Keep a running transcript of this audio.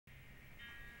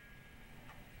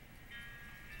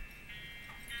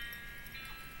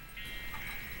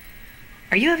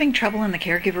Are you having trouble in the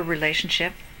caregiver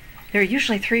relationship? There are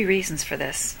usually 3 reasons for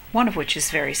this, one of which is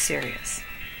very serious.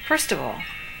 First of all,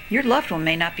 your loved one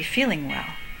may not be feeling well.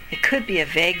 It could be a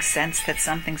vague sense that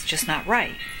something's just not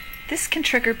right. This can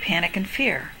trigger panic and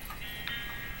fear.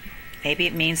 Maybe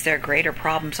it means there are greater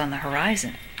problems on the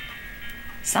horizon.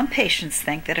 Some patients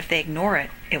think that if they ignore it,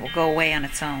 it will go away on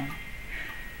its own.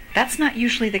 That's not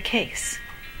usually the case.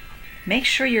 Make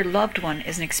sure your loved one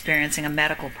isn't experiencing a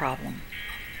medical problem.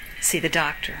 See the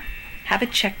doctor. Have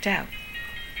it checked out.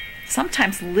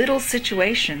 Sometimes little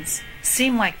situations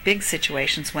seem like big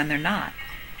situations when they're not.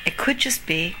 It could just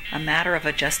be a matter of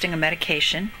adjusting a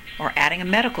medication or adding a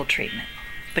medical treatment,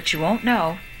 but you won't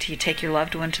know till you take your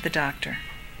loved one to the doctor.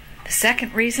 The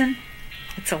second reason,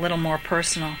 it's a little more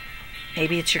personal.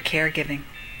 Maybe it's your caregiving.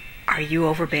 Are you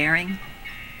overbearing?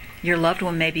 Your loved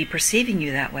one may be perceiving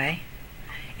you that way.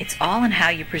 It's all in how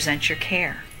you present your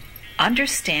care.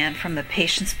 Understand from the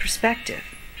patient's perspective.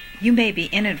 You may be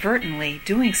inadvertently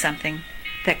doing something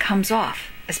that comes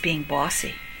off as being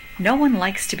bossy. No one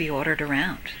likes to be ordered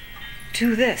around.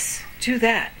 Do this, do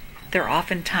that. There are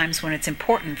often times when it's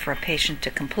important for a patient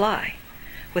to comply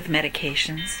with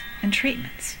medications and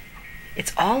treatments.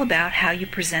 It's all about how you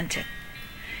present it.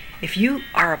 If you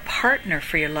are a partner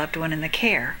for your loved one in the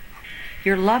care,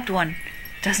 your loved one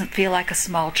doesn't feel like a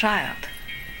small child.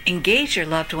 Engage your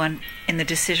loved one in the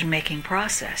decision-making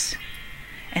process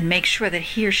and make sure that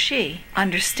he or she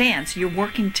understands you're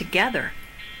working together.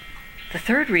 The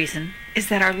third reason is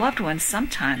that our loved ones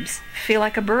sometimes feel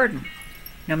like a burden.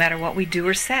 No matter what we do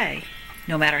or say,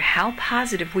 no matter how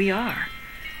positive we are,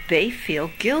 they feel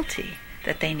guilty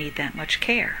that they need that much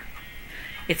care.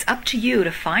 It's up to you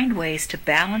to find ways to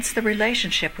balance the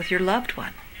relationship with your loved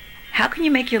one. How can you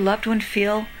make your loved one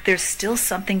feel there's still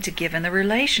something to give in the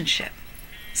relationship?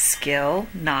 Skill,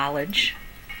 knowledge.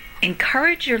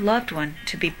 Encourage your loved one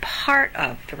to be part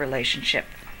of the relationship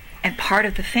and part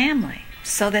of the family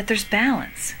so that there's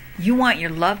balance. You want your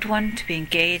loved one to be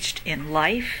engaged in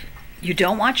life. You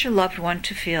don't want your loved one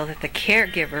to feel that the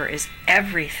caregiver is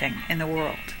everything in the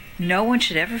world. No one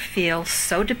should ever feel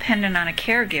so dependent on a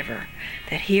caregiver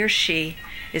that he or she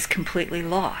is completely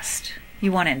lost.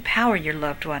 You want to empower your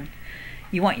loved one.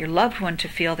 You want your loved one to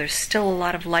feel there's still a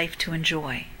lot of life to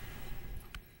enjoy.